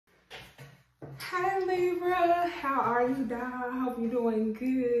Hi Libra, how are you, doll? Hope you're doing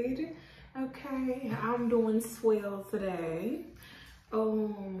good. Okay, I'm doing swell today.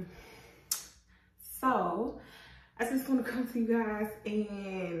 So I just want to come to you guys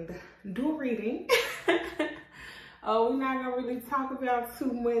and do a reading. We're not gonna really talk about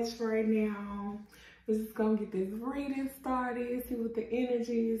too much right now. We're just gonna get this reading started, see what the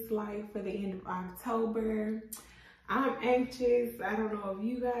energy is like for the end of October. I'm anxious. I don't know if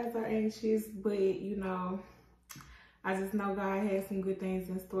you guys are anxious, but you know, I just know God has some good things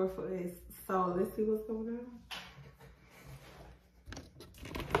in store for us. So let's see what's going on.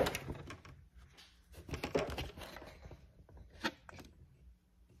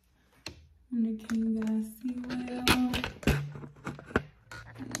 Can you guys see well?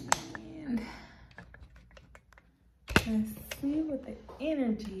 And let's see what the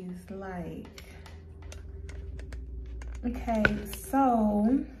energy is like. Okay,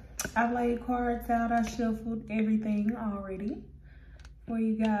 so I laid cards out. I shuffled everything already for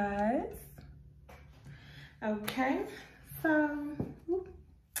you guys. Okay, so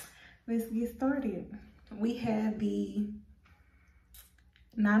let's get started. We have the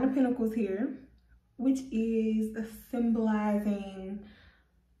Nine of Pentacles here, which is symbolizing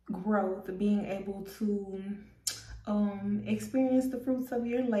growth, being able to experience the fruits of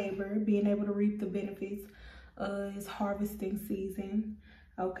your labor, being able to reap the benefits. It's harvesting season.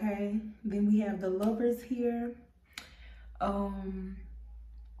 Okay, then we have the Lovers here.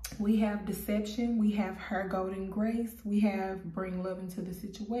 We have Deception, we have Her Golden Grace, we have Bring Love into the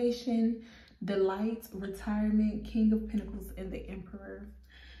Situation, Delight, Retirement, King of Pentacles, and the Emperor.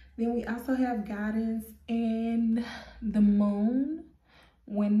 Then we also have Guidance and the Moon.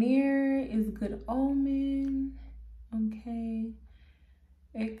 When near is Good Omen. Okay,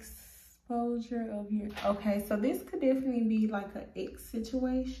 exposure of your, okay, so this could definitely be like an ex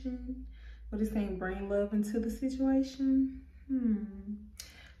situation, but it's saying bring love into the situation.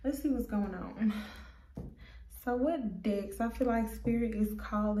 Let's see what's going on. So what decks? I feel like Spirit is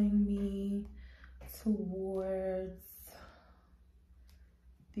calling me towards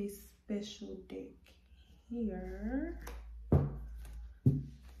this special deck here,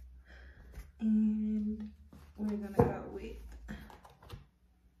 and we're gonna go with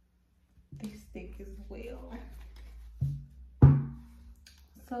this deck as well.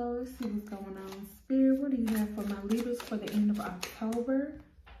 So let's see what's going on. Spirit, what do you have for my Libras for the end of October?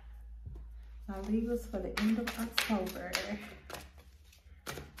 My Libras for the end of October.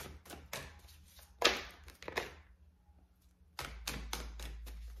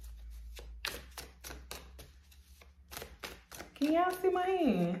 Can y'all see my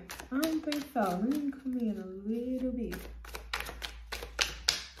hand? I don't think so. Let me come in a little bit.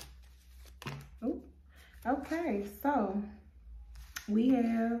 Oh, okay, so we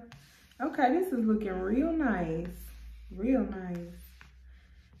have, okay, this is looking real nice. Real nice.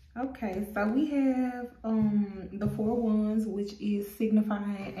 Okay, so we have the Four Wands, which is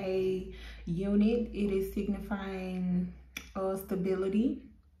signifying a unit. It is signifying stability.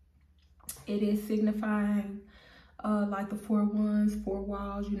 It is signifying like the Four Wands, four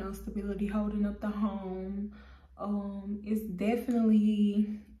walls, you know, stability, holding up the home. It's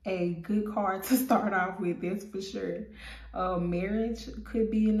definitely a good card to start off with, that's for sure. Marriage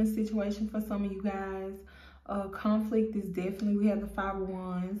could be in a situation for some of you guys. Conflict is definitely, we have the Five of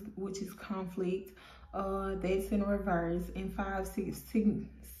Wands, which is conflict. That's in reverse. And five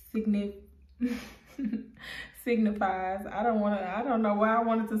signifies. I don't know why I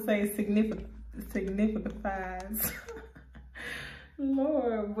wanted to say signifies.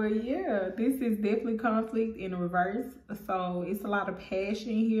 Lord, but yeah, this is definitely conflict in reverse. So it's a lot of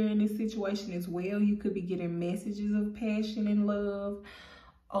passion here in this situation as well. You could be getting messages of passion and love.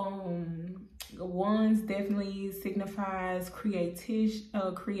 Wands definitely signifies creativeness,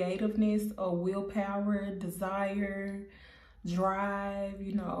 willpower, desire, drive,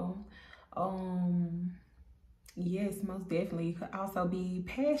 you know. Yes, most definitely. It could also be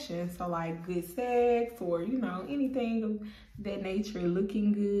passion, so like good sex, or you know, anything of that nature,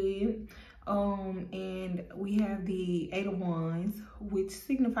 looking good. And we have the Eight of Wands, which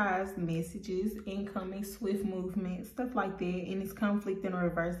signifies messages, incoming, swift movement, stuff like that. And it's conflict in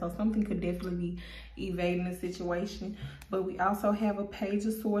reverse, so something could definitely be evading the situation. But we also have a Page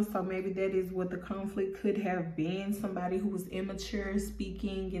of Swords, so maybe that is what the conflict could have been. Somebody who was immature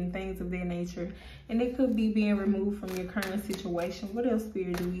speaking and things of that nature. And it could be being removed from your current situation. What else,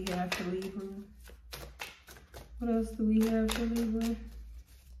 Spirit, do we have for Libra? What else do we have for Libra?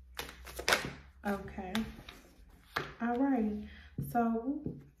 Okay. All right. So,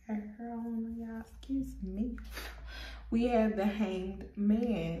 y'all, excuse me. we have the Hanged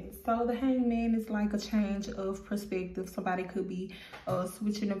Man. So the Hanged Man is like a change of perspective. Somebody could be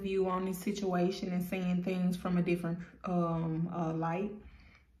switching a view on this situation and seeing things from a different light.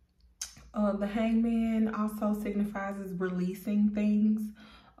 The Hanged Man also signifies as releasing things,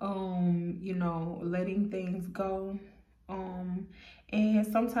 you know, letting things go. And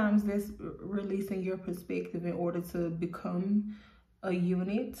sometimes that's releasing your perspective in order to become a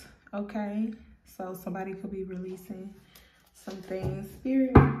unit, okay? So somebody could be releasing some things.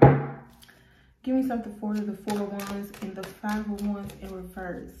 Spirit, give me something for the 4 of Wands and the 5 of Wands in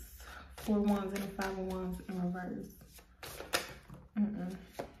reverse. 4 of Wands and the 5 of Wands in reverse. I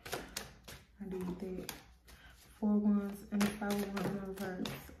need that. 4 of Wands and the 5 of Wands in reverse.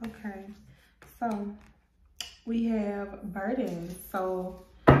 Okay. So we have burdens. So,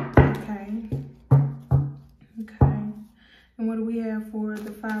 okay. Okay. And what do we have for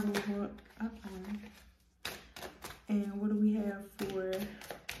the 5 of Wands? And what do we have for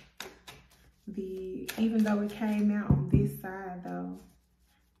the, even though it came out on this side though,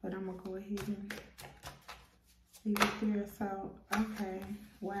 but I'm gonna go ahead and leave it there. So, okay,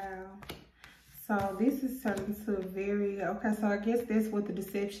 wow. So this is turning to a very, okay, so I guess that's what the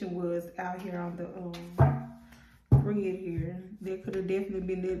deception was out here on the grid here. There could have definitely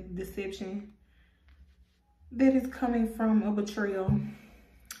been the deception that is coming from a betrayal.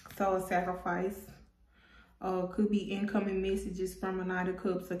 So a sacrifice. Could be incoming messages from a Knight of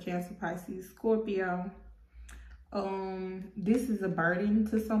Cups, a Cancer, Pisces, Scorpio. This is a burden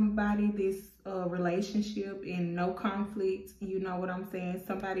to somebody, this relationship, and no conflict. You know what I'm saying?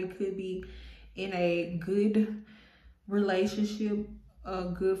 Somebody could be in a good relationship, a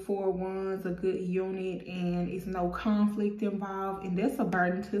good 4 of Wands, a good unit, and it's no conflict involved, and that's a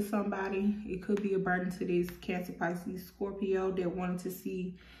burden to somebody. It could be a burden to this Cancer, Pisces, Scorpio that wanted to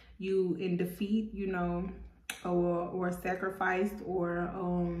see you in defeat, you know, or sacrificed, or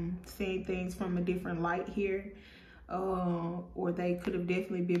seeing things from a different light here. Or they could have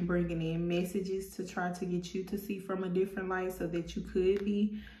definitely been bringing in messages to try to get you to see from a different light so that you could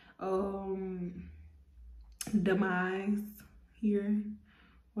be demised here,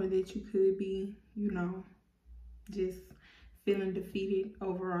 or that you could be, you know, just feeling defeated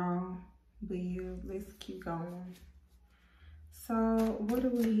overall. But yeah, let's keep going. So what do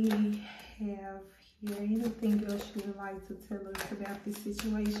we have here? Anything else you would like to tell us about this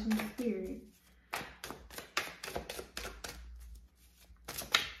situation, Spirit?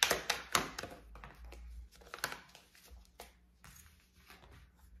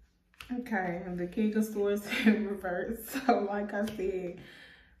 Okay, and the King of Swords in reverse. So like I said,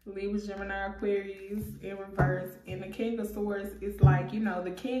 Libra, Gemini, Aquarius in reverse. And the King of Swords is like, you know,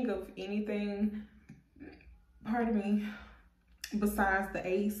 the king of anything, pardon me, besides the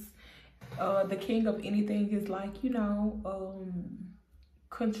ace. The king of anything is like, you know,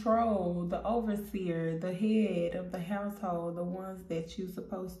 control, the overseer, the head of the household, the ones that you're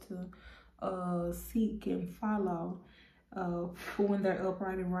supposed to seek and follow. When they're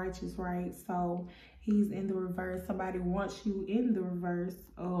upright and righteous, right? So he's in the reverse. Somebody wants you in the reverse.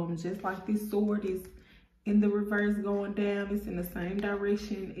 Just like this sword is in the reverse going down, it's in the same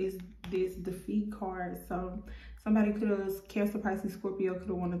direction as this defeat card. So somebody could have, Cancer, Pisces, Scorpio, could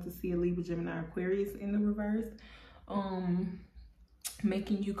have wanted to see a Libra, Gemini, Aquarius in the reverse.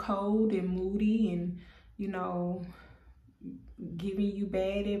 Making you cold and moody, and, you know, giving you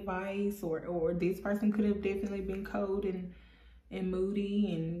bad advice, or this person could have definitely been cold and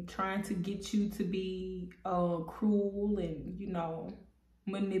moody and trying to get you to be cruel and, you know,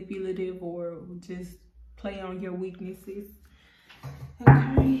 manipulative, or just play on your weaknesses.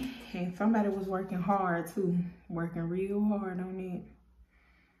 Okay, and somebody was working hard too, working real hard on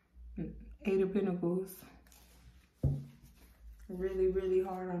it. 8 of Pentacles, really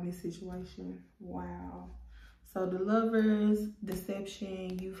hard on this situation. Wow. So the Lovers,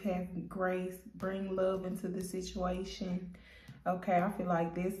 deception, you have grace, bring love into the situation. Okay, I feel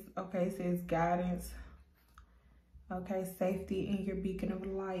like this, okay, says guidance. Okay, safety in your beacon of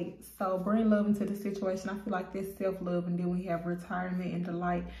light. So bring love into the situation. I feel like this self-love, and then we have retirement and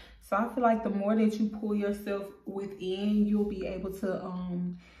delight. So I feel like the more that you pull yourself within, you'll be able to,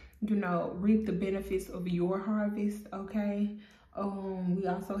 you know, reap the benefits of your harvest, okay? We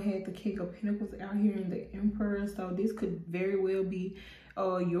also had the King of Pentacles out here and the Emperor. So this could very well be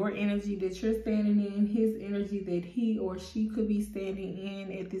your energy that you're standing in, his energy that he or she could be standing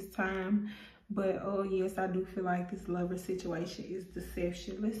in at this time. But yes, I do feel like this lover situation is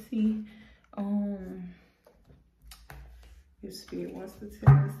deception. Let's see if Spirit wants to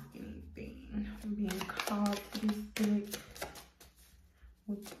tell us anything. I'm being called to this deck.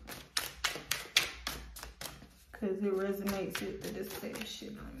 because it resonates with the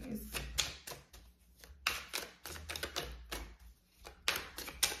deception on this.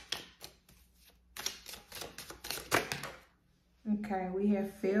 Okay, we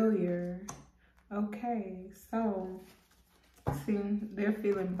have failure. Okay, so see, they're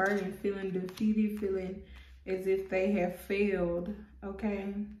feeling burdened, feeling defeated, feeling as if they have failed,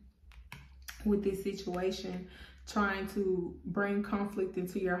 okay, with this situation, trying to bring conflict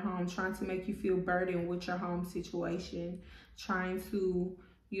into your home, trying to make you feel burdened with your home situation, trying to,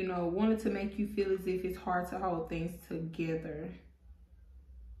 you know, wanted to make you feel as if it's hard to hold things together.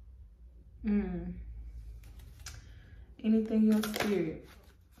 Anything else, Spirit?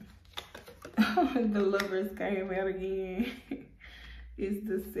 The Lovers came out again. It's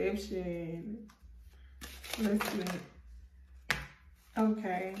deception. Let's see.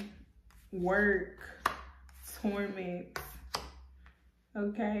 Okay. Work. Torment.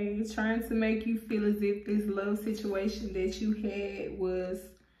 Okay. Trying to make you feel as if this love situation that you had was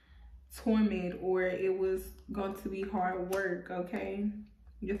torment, or it was going to be hard work. Okay.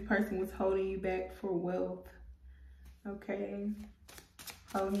 This person was holding you back for wealth. Okay.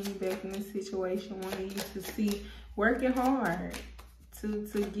 Holding you back in this situation, wanting you to see, working hard to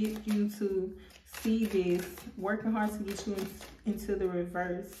get you to see this, working hard to get you into the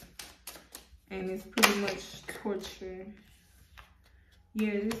reverse. And it's pretty much torture.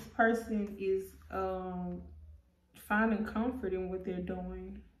 Yeah, this person is finding comfort in what they're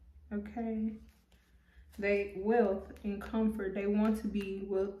doing. Okay. Wealth and comfort, they want to be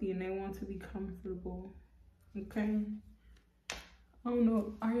wealthy and they want to be comfortable. Okay. I don't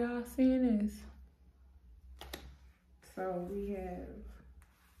know, are y'all seeing this? So we have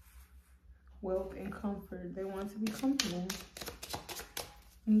wealth and comfort. They want to be comfortable.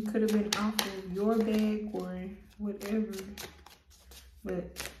 You could have been offered your bag or whatever.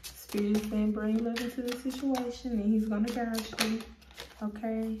 But Spirit's saying bring love into the situation and he's gonna guide you.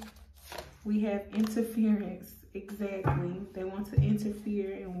 Okay. We have interference. Exactly. They want to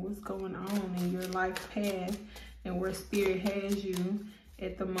interfere in what's going on in your life path and where Spirit has you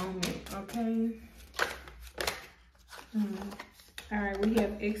at the moment. Okay. All right, we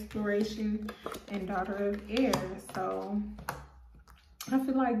have exploration and daughter of air. So I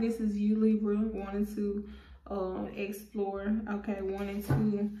feel like this is you, Libra, wanting to explore, okay, wanting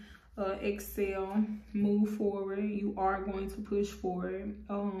to excel, move forward. You are going to push forward.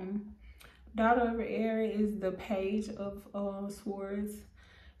 Daughter of air is the Page of Swords,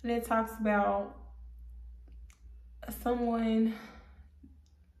 and it talks about someone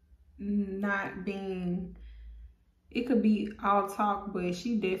not being, it could be all talk, but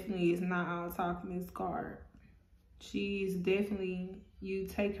she definitely is not all talk in this card. She's definitely, you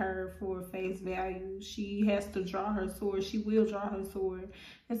take her for face value. She has to draw her sword. She will draw her sword.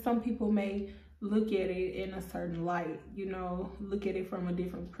 And some people may look at it in a certain light, you know, look at it from a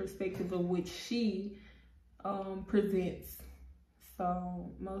different perspective of which she presents. So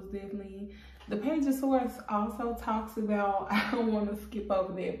most definitely, the Page of Swords also talks about, I don't want to skip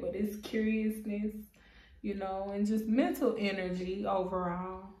over that, but it's curiousness, you know, and just mental energy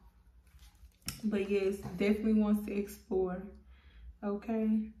overall. But yes, definitely wants to explore,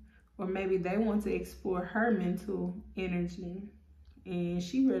 okay? Or maybe they want to explore her mental energy. And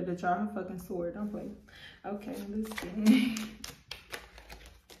she ready to draw her fucking sword. Don't play. Okay, let's see.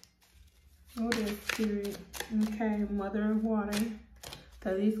 What is Spirit? Okay, Mother of Water.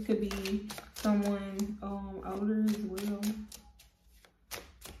 So this could be someone older as well.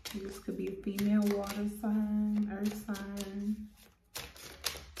 This could be a female water sign, earth sign.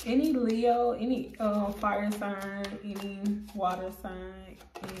 Any Leo, any fire sign, any water sign,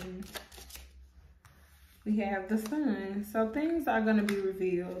 and we have the Sun. So things are going to be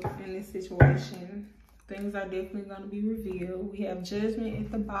revealed in this situation. Things are definitely going to be revealed. We have Judgment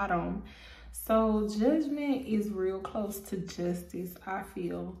at the bottom. So Judgment is real close to justice, I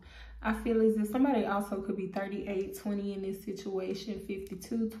feel. I feel as if somebody also could be 38, 20 in this situation,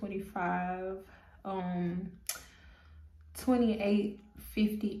 52, 25, 28,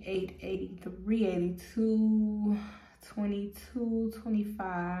 58, 83, 82, 22,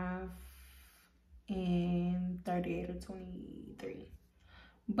 25, and 38 or 23.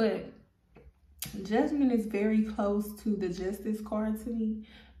 But Judgment is very close to the Justice card to me,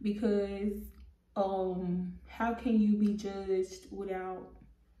 because how can you be judged without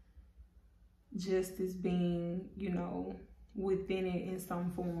justice being, you know, within it in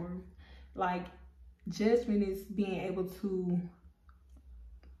some form? Like, Judgment is being able to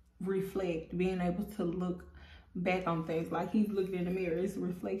reflect, being able to look back on things. Like, he's looking in the mirror, it's a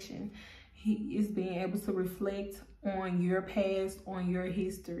reflection. is being able to reflect on your past, on your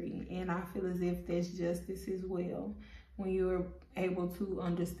history. And I feel as if that's justice as well, when you're able to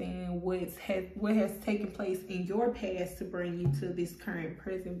understand what has taken place in your past to bring you to this current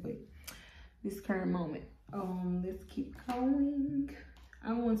present, but this current moment. Let's keep going.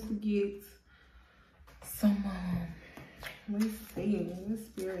 I want to get some let's see what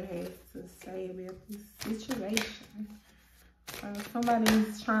Spirit has to say about this situation. Somebody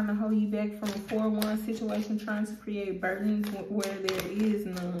is trying to hold you back from a 4-1 situation, trying to create burdens where there is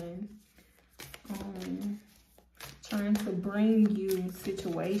none. Trying to bring you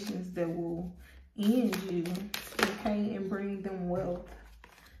situations that will end you, okay, and bring them wealth.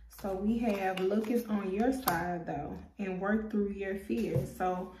 So we have look is on your side though, and work through your fears.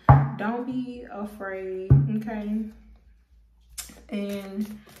 So don't be afraid, okay?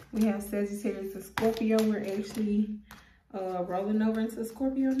 And we have Sagittarius and Scorpio. We're actually rolling over into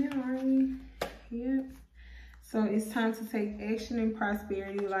Scorpio now, aren't we? Yep. So it's time to take action, and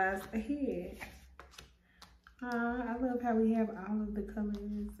prosperity lies ahead. I love how we have all of the colors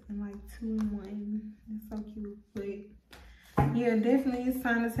in like 2 in 1. It's so cute. But yeah, definitely it's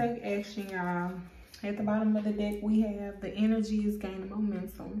time to take action, y'all. At the bottom of the deck, we have the energy is gaining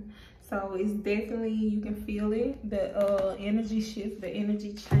momentum. So it's definitely, you can feel it, the energy shift, the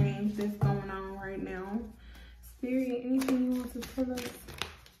energy change that's going on right now. Spirit, anything you want to tell us?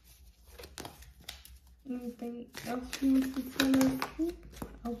 Anything else you want to tell us?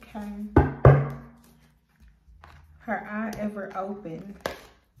 Okay. Her eye ever open.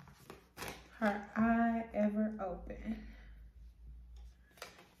 Her eye ever open.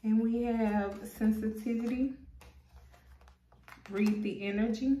 And we have sensitivity. Read the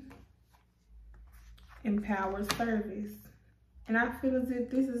energy. Empower service. And I feel as if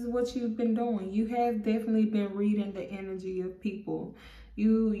this is what you've been doing. You have definitely been reading the energy of people.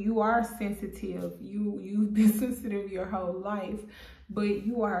 You are sensitive. You've been sensitive your whole life, but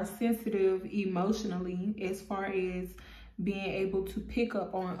you are sensitive emotionally as far as being able to pick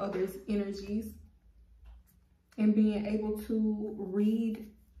up on others' energies and being able to read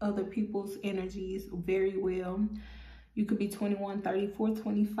other people's energies very well. You could be 21, 34,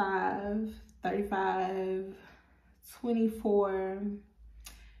 25, 35, 24,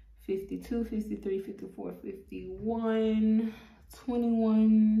 52, 53, 54, 51,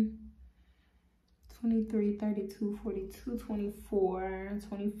 21, 23, 32, 42, 24,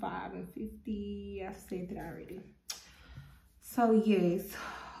 25, and 50. I said that already. So yes,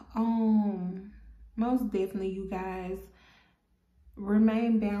 most definitely you guys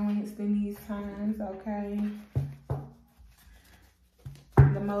remain balanced in these times, okay?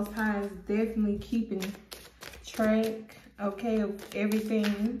 The Most High is definitely keeping track, okay, of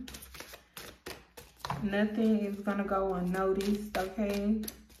everything. Nothing is gonna go unnoticed, okay?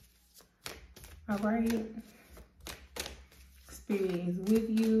 All right. Spirit is with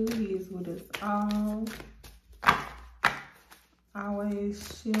you. He is with us all.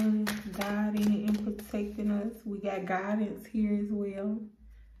 Always shielding, guiding, and protecting us. We got guidance here as well.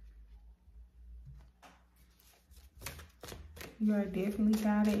 You are definitely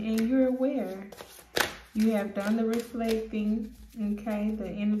guided, and you're aware. You have done the reflecting, okay? The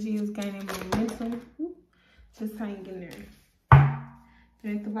energy is gaining momentum. Just hang in there.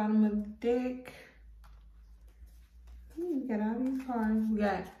 And at the bottom of the deck, we got all these cards. We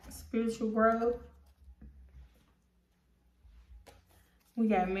got spiritual growth. We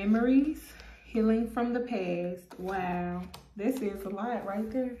got memories, healing from the past. Wow, this is a lot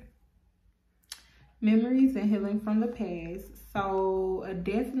right there. Memories and healing from the past. So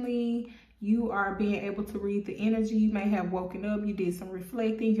definitely you are being able to read the energy. You may have woken up, you did some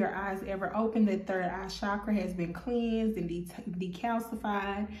reflecting, your eyes ever open, the third eye chakra has been cleansed and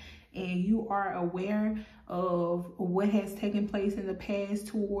decalcified, and you are aware of what has taken place in the past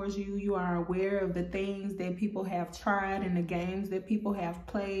towards you. You are aware of the things that people have tried and the games that people have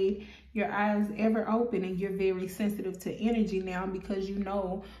played. Your eyes ever open, and you're very sensitive to energy now because you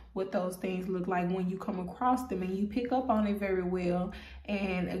know what those things look like when you come across them, and you pick up on it very well.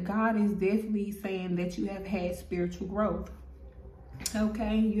 And God is definitely saying that you have had spiritual growth.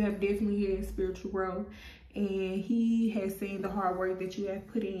 Okay, you have definitely had spiritual growth, and He has seen the hard work that you have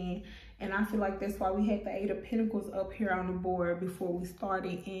put in. And I feel like that's why we had the 8 of Pentacles up here on the board before we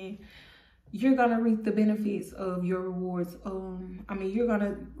started. And you're gonna reap the benefits of your rewards. You're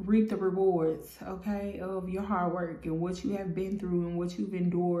gonna reap the rewards, okay, of your hard work and what you have been through and what you've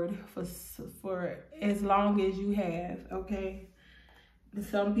endured for as long as you have, okay?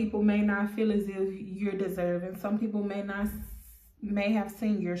 Some people may not feel as if you're deserving. Some people may not may have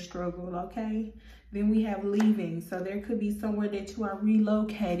seen your struggle, okay? Then we have leaving. So there could be somewhere that you are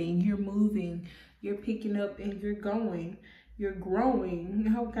relocating, you're moving, you're picking up and you're going, you're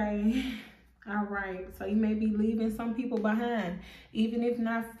growing, okay? All right, so you may be leaving some people behind, even if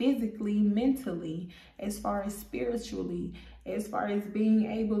not physically, mentally, as far as spiritually, as far as being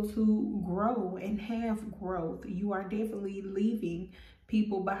able to grow and have growth. You are definitely leaving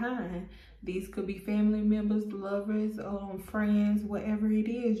people behind. These could be family members, lovers, friends, whatever it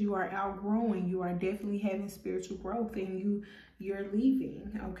is. You are outgrowing. You are definitely having spiritual growth, and you're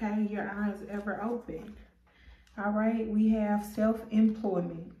leaving, okay? Your eyes ever open. All right, we have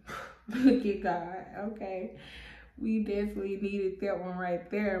self-employment. Look at God, okay? We definitely needed that one right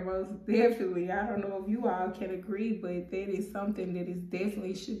there, most definitely. I don't know if you all can agree, but that is something that is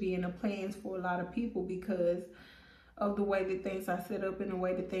definitely should be in the plans for a lot of people because of the way that things are set up and the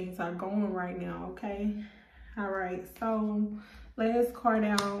way that things are going right now, okay? All right, so last card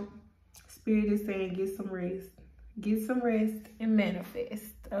out, Spirit is saying get some rest. Get some rest and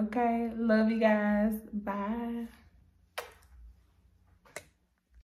manifest, okay? Love you guys. Bye.